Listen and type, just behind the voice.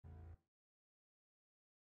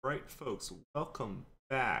Right, folks, welcome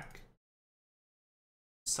back.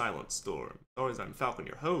 Silent Storm. As always, I'm Falcon,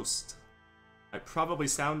 your host. I probably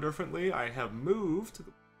sound differently. I have moved.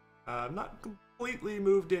 Not completely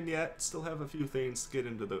moved in yet. Still have a few things to get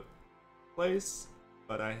into the place.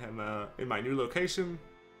 But I am in my new location.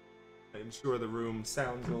 I'm sure the room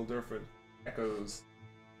sounds a little different. Echoes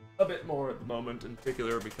a bit more at the moment, in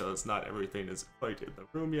particular because not everything is quite in the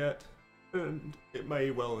room yet. And it may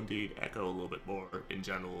well indeed echo a little bit more in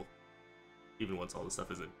general, even once all this stuff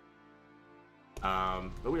is in.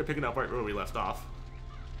 But we are picking up right where we left off.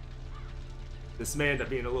 This may end up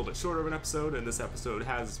being a little bit shorter of an episode, and this episode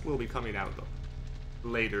will be coming out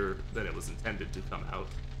later than it was intended to come out.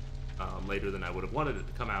 Later than I would have wanted it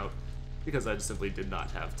to come out, because I just simply did not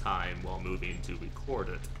have time while moving to record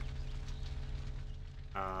it.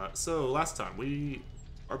 So last time, we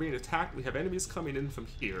are being attacked. We have enemies coming in from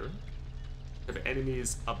here. We have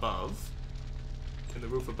enemies above, in the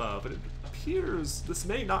roof above, and it appears this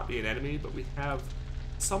may not be an enemy, but we have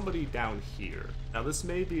somebody down here. Now this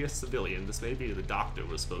may be a civilian, this may be the doctor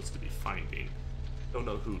we're supposed to be finding. Don't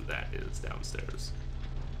know who that is downstairs.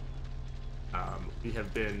 We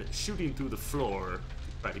have been shooting through the floor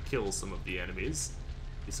to try to kill some of the enemies.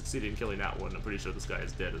 We succeeded in killing that one. I'm pretty sure this guy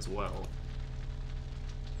is dead as well.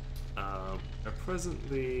 I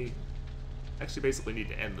presently actually basically need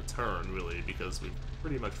to end the turn, really, because we've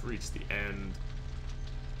pretty much reached the end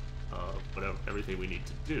of everything we need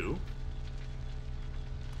to do.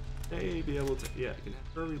 May be able to, yeah, I can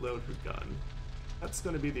have her reload her gun. That's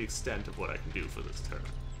going to be the extent of what I can do for this turn.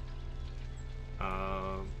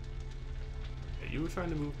 Yeah, you were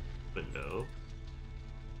trying to move the window.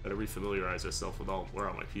 Gotta refamiliarize ourselves with where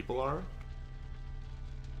all my people are.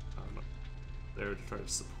 There to try to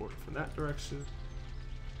support from that direction.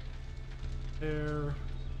 There.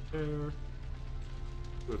 We're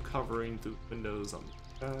covering through windows on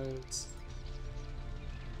the guys.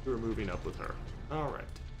 We're moving up with her. Alright.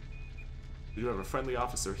 We do have a friendly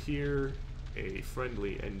officer here, a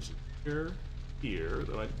friendly engineer here,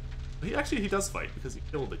 though he does fight because he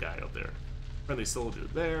killed the guy up there. Friendly soldier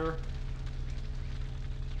there.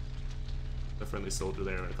 A friendly soldier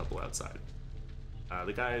there and a couple outside.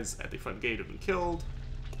 The guys at the front gate have been killed.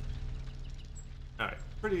 Alright,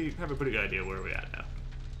 have a pretty good idea where we're at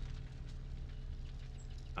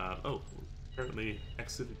now. Oh, apparently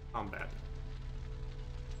exited combat.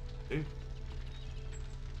 Okay.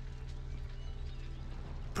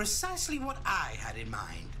 Precisely what I had in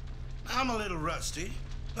mind. I'm a little rusty,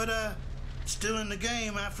 but still in the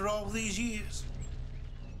game after all these years.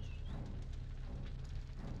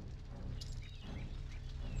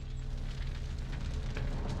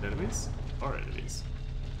 Enemies? Our enemies.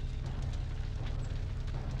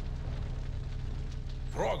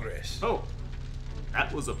 Progress. Oh,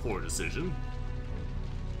 that was a poor decision.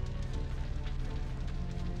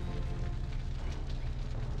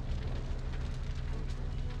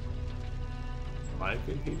 Why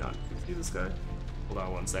can he not see this guy? Hold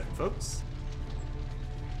on 1 second, folks.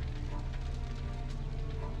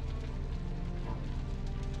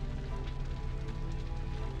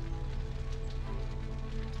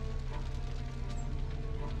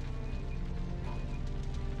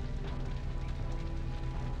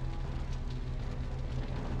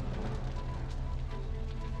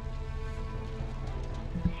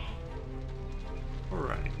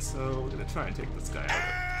 Alright, so we're gonna try and take this guy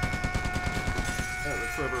out.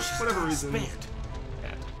 For whatever reason.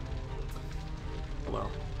 Yeah. Oh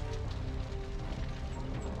well.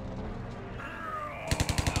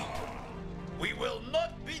 We will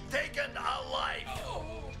not be taken alive.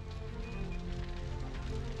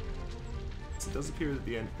 So it does appear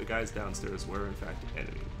that the guys downstairs were in fact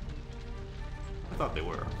enemy. I thought they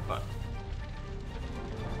were, but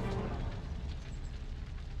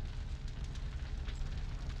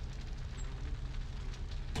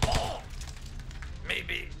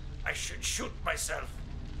Maybe I should shoot myself.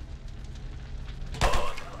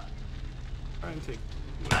 try and take.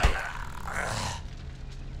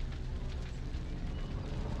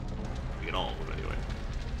 Get all of them anyway.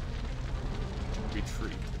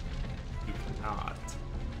 Retreat. You cannot.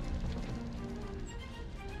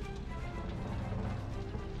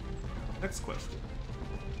 Next question.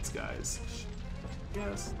 These guys.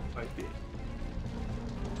 Yes, might be.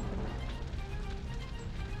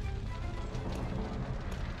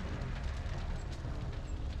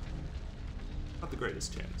 Not the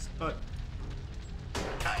greatest chance, but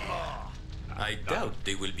I doubt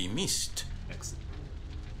they will be missed. excellent.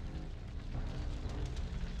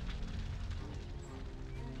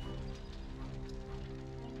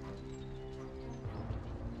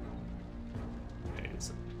 Okay,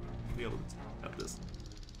 so be able to have this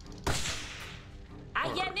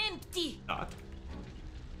Rusty! Not.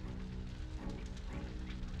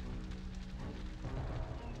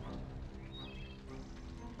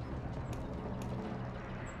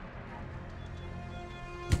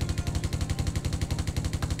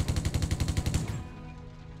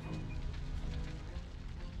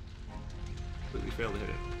 Completely failed to hit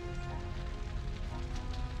it.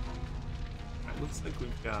 Alright, looks like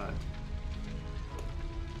we've got...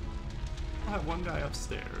 I'll have one guy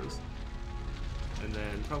upstairs. And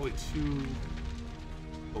then probably two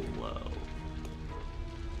below.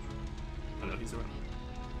 Oh no, he's around.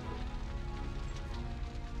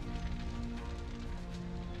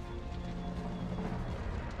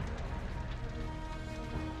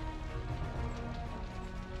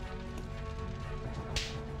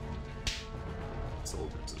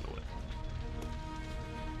 Soldiers in the way.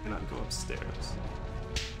 Cannot go upstairs.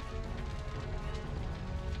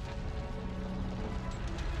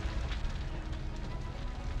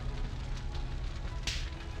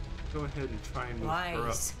 Go ahead and try and move her up.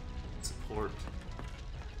 Wise. Support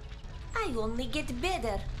I only get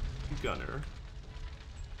better. Gunner.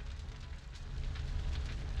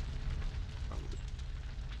 Probably.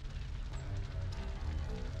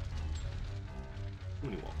 Too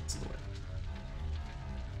many walls in the way.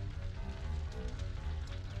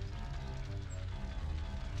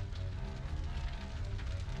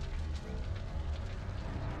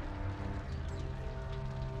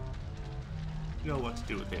 You know what to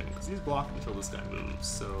do with him, because he's blocked until this guy moves,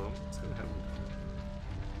 so I'm just gonna have him.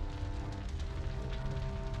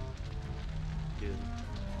 Yeah.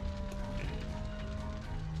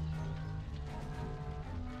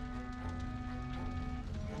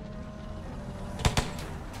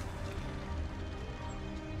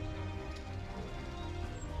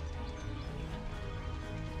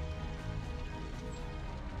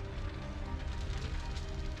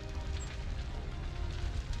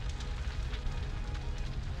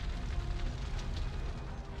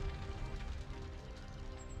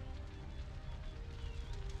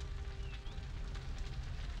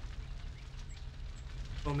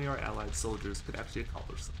 Only our allied soldiers could actually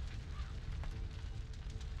accomplish them.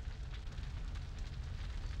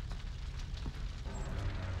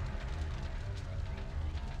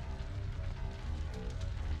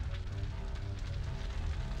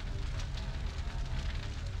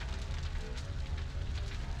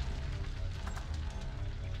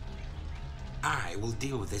 I will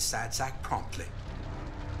deal with this sad sack promptly.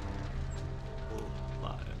 We'll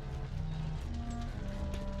lie.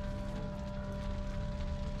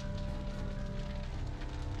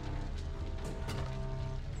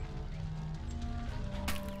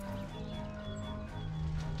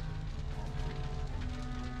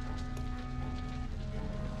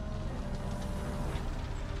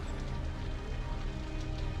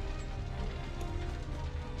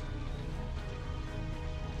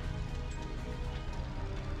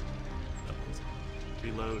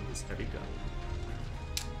 Reload his heavy gun.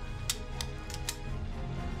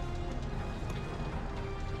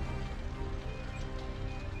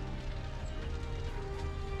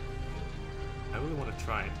 I really want to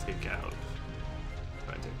try and take out.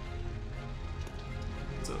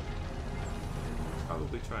 So,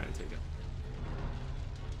 probably try and take out.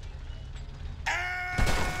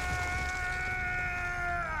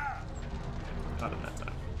 Not in that time.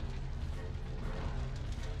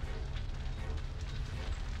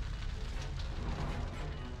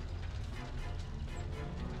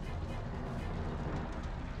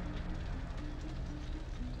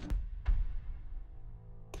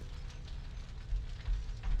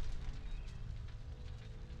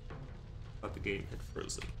 Thought the game had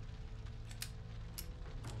frozen.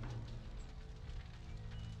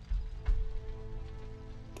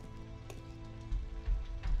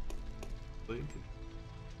 Blink.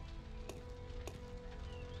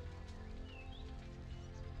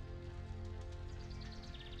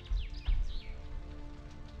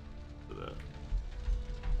 For the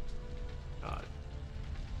God.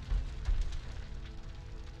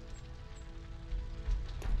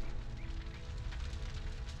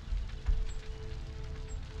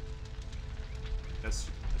 Let's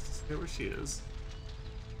stay where she is.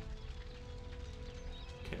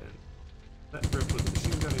 Can that rip with the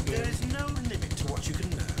machine gun again? There is no limit to what you can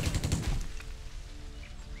learn.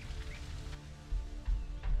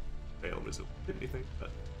 Fail miserable. Did anything,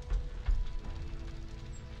 but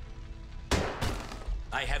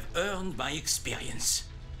I have earned my experience.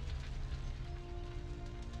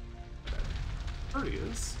 there he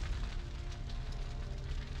is.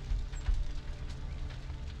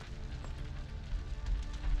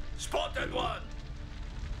 Spotted one!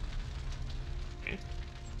 Okay.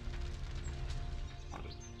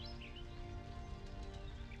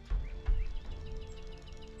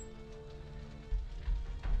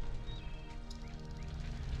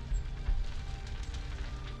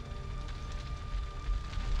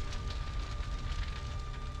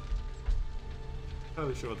 Not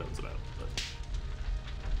really sure what that was about, but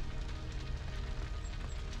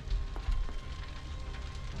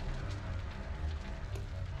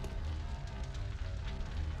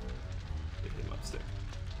hit him upstairs.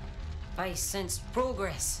 I sense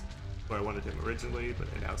progress. Where I wanted him originally, but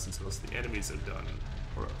now since most of the enemies are done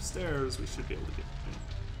or upstairs, we should be able to get him.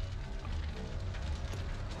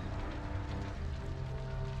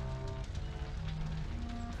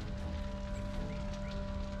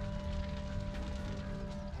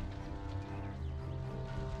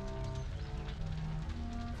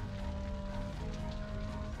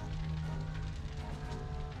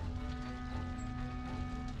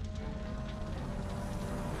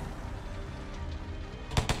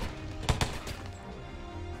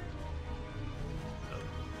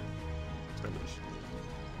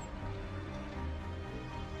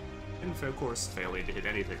 And of course, failing to hit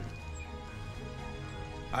anything.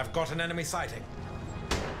 I've got an enemy sighting.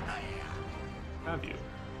 Have you?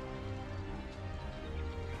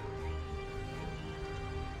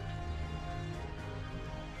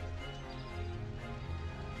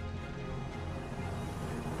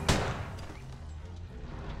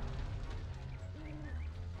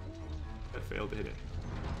 I failed to hit it.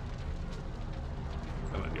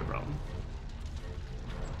 That might be a problem.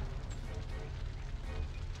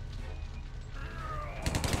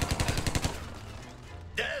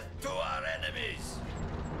 Death to our enemies!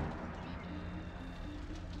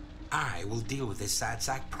 I will deal with this sad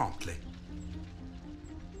sack promptly.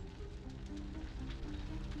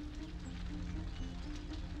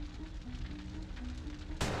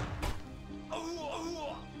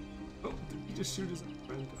 Oh, did he just shoot his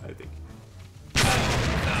friend? I think. The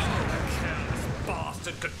careless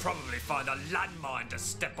bastard could probably find a landmine to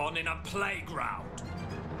step on in a playground.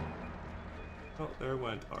 Oh, there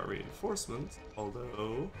went our reinforcements,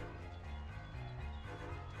 although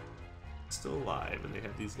still alive, and they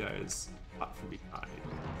have these guys hot from behind.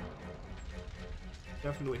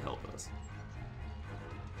 Definitely help us.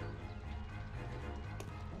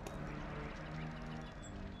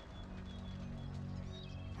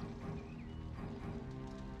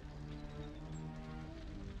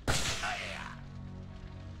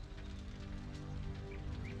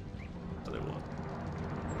 Other one.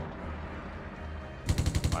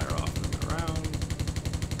 Fire off them around.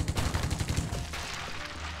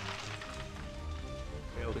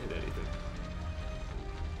 Failed to hit anything.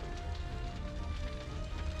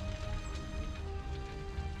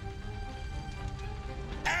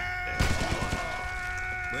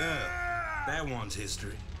 Well, that one's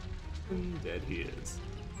history. And dead he is.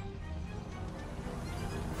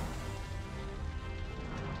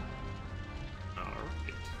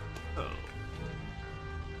 Alright. Oh,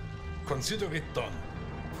 Consider it done.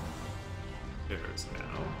 there's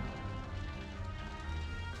now.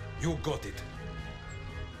 You got it.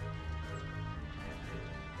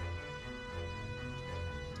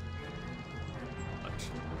 Much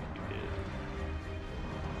he did.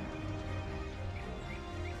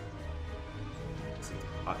 See,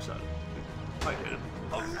 hot shot. I hit him.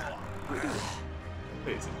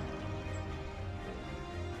 Amazing.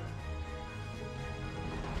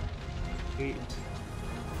 8.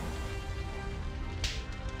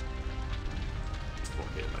 It's 4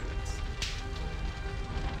 hit my next.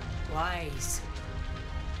 Wise.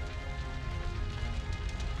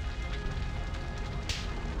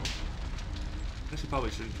 She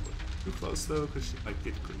probably shouldn't put too close though, because she might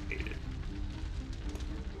get grenaded.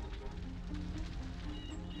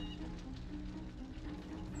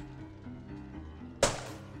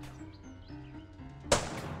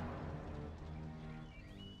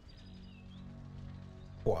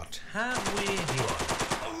 What have we here?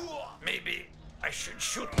 Maybe I should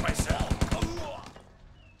shoot myself.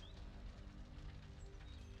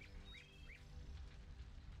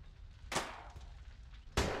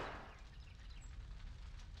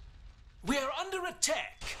 We're under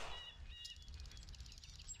attack.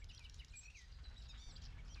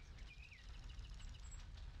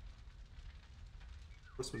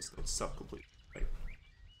 Horsemen don't suck completely. Like,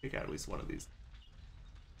 take out at least one of these.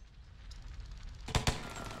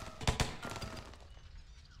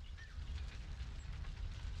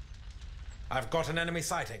 I've got an enemy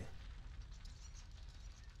sighting.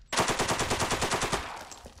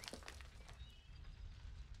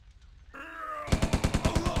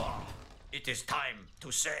 It is time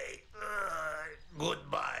to say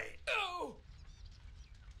goodbye. Oh!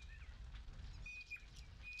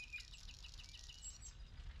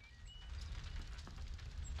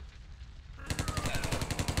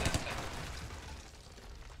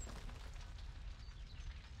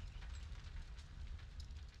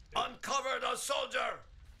 Uncover the soldier!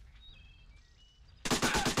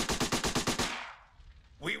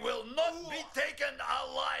 We will not be taken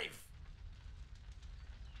alive.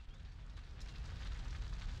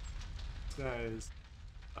 These guys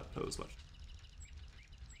not pose much.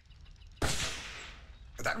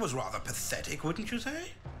 That was rather pathetic, wouldn't you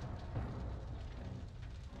say?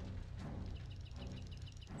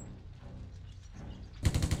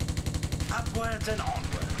 Upwards and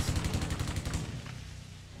onwards.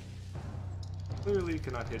 Clearly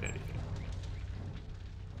cannot hit anything.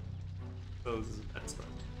 Pose is an expert.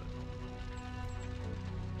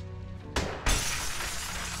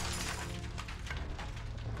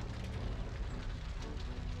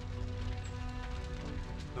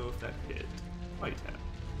 So if that hit, might have.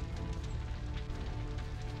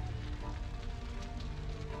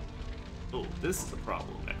 Oh, this is a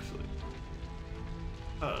problem actually.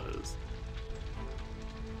 Because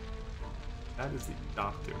that is the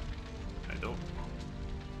doctor. I don't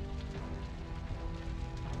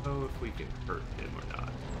know if we can hurt him or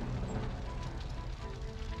not.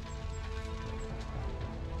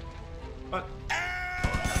 But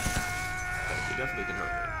we definitely can hurt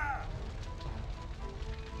him.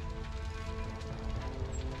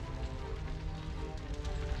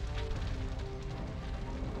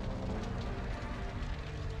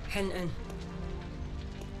 Hinton.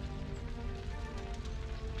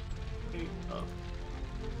 Hey, up.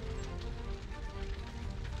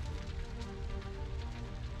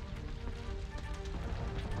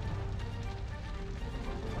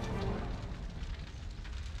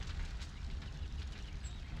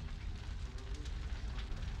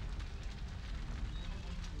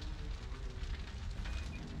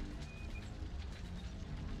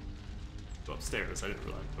 Go upstairs. I didn't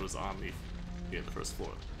realize it was on the first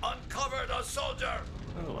floor. Uncover the soldier.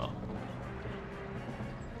 Oh well.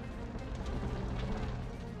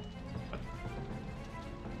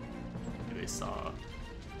 They saw him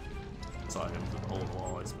through the hole in the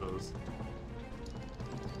wall, I suppose.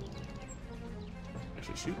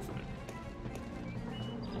 Actually shoot from it.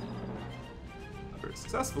 Not very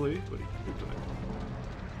successfully, but he can shoot from it.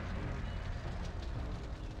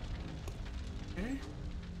 Okay.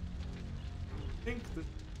 I think this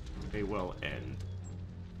may well end.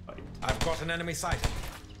 Fight. I've got an enemy sighting.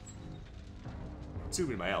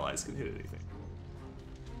 Assuming my allies can hit anything.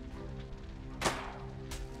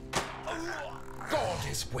 God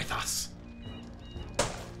is with us.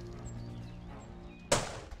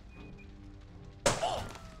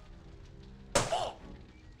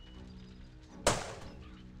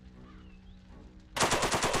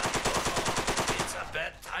 It's a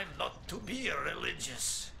bad time not to be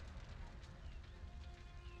religious.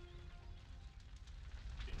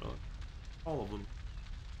 You know, all of them.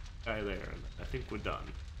 Guy there, and I think we're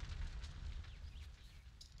done.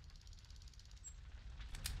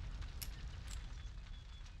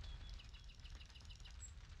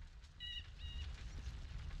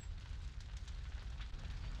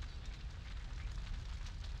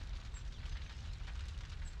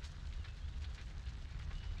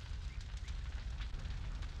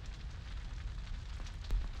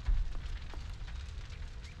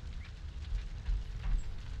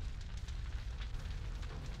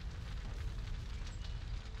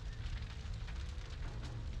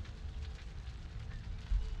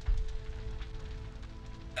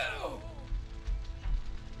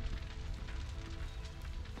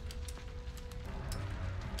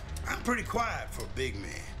 I'm pretty quiet for a big man.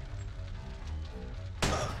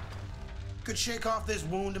 Could shake off this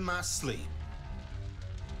wound in my sleep.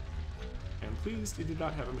 And pleased he did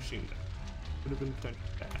not have a machine gun. Could have been potentially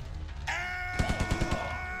bad.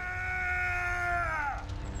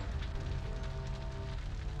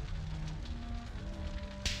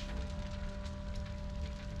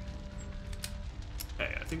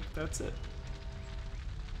 Hey, I think that's it.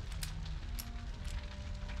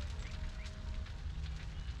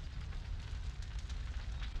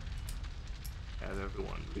 Have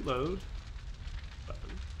everyone reload.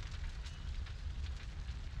 Button.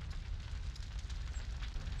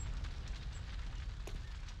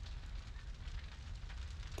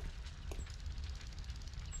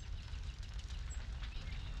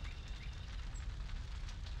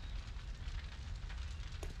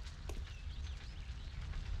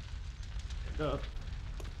 Stand up.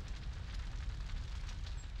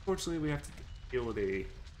 Fortunately, we have to deal with a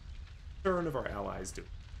turn of our allies doing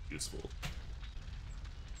useful.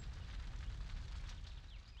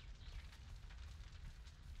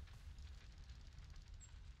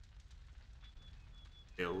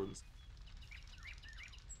 Hills.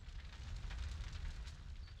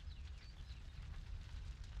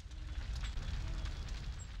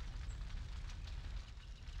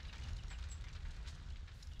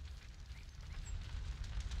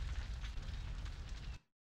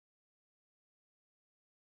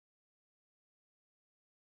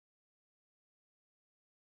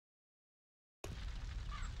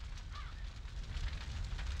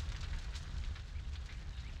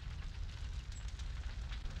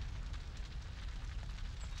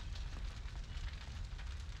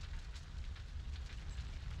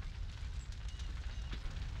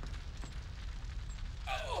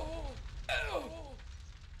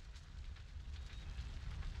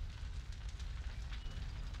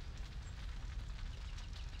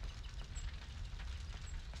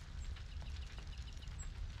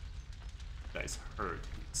 Nice herd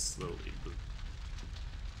slowly move.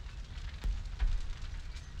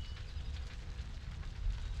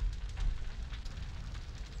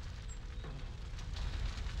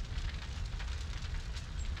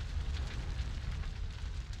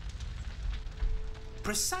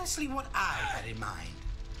 Precisely what I had in mind.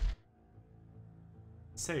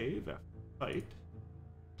 Save after fight.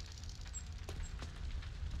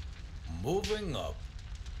 Moving up.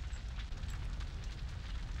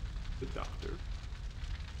 The doctor.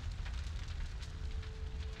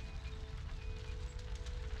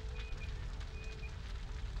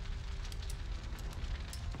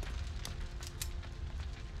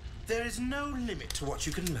 There is no limit to what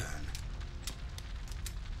you can learn.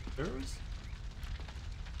 There's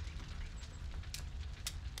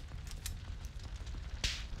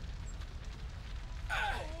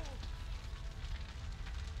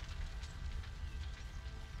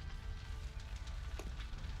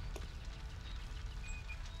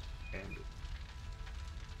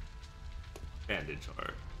bandage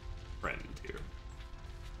our friend here.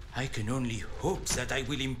 I can only hope that I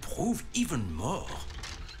will improve even more.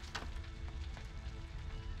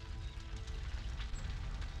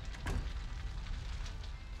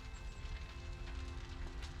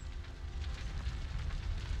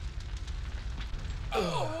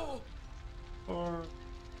 Or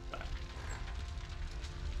that.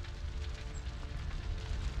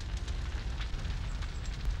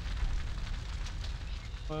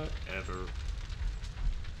 Whatever.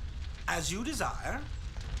 As you desire.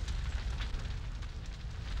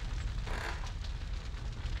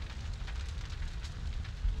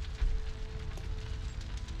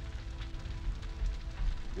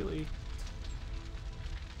 Really?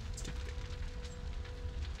 Stupid.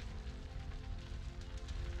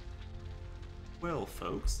 Well,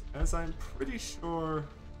 folks, as I'm pretty sure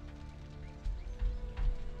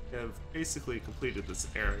we have basically completed this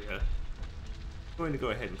area, I'm going to go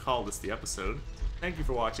ahead and call this the episode. Thank you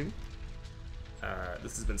for watching.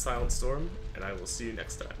 This has been Silent Storm, and I will see you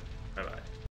next time. Bye-bye.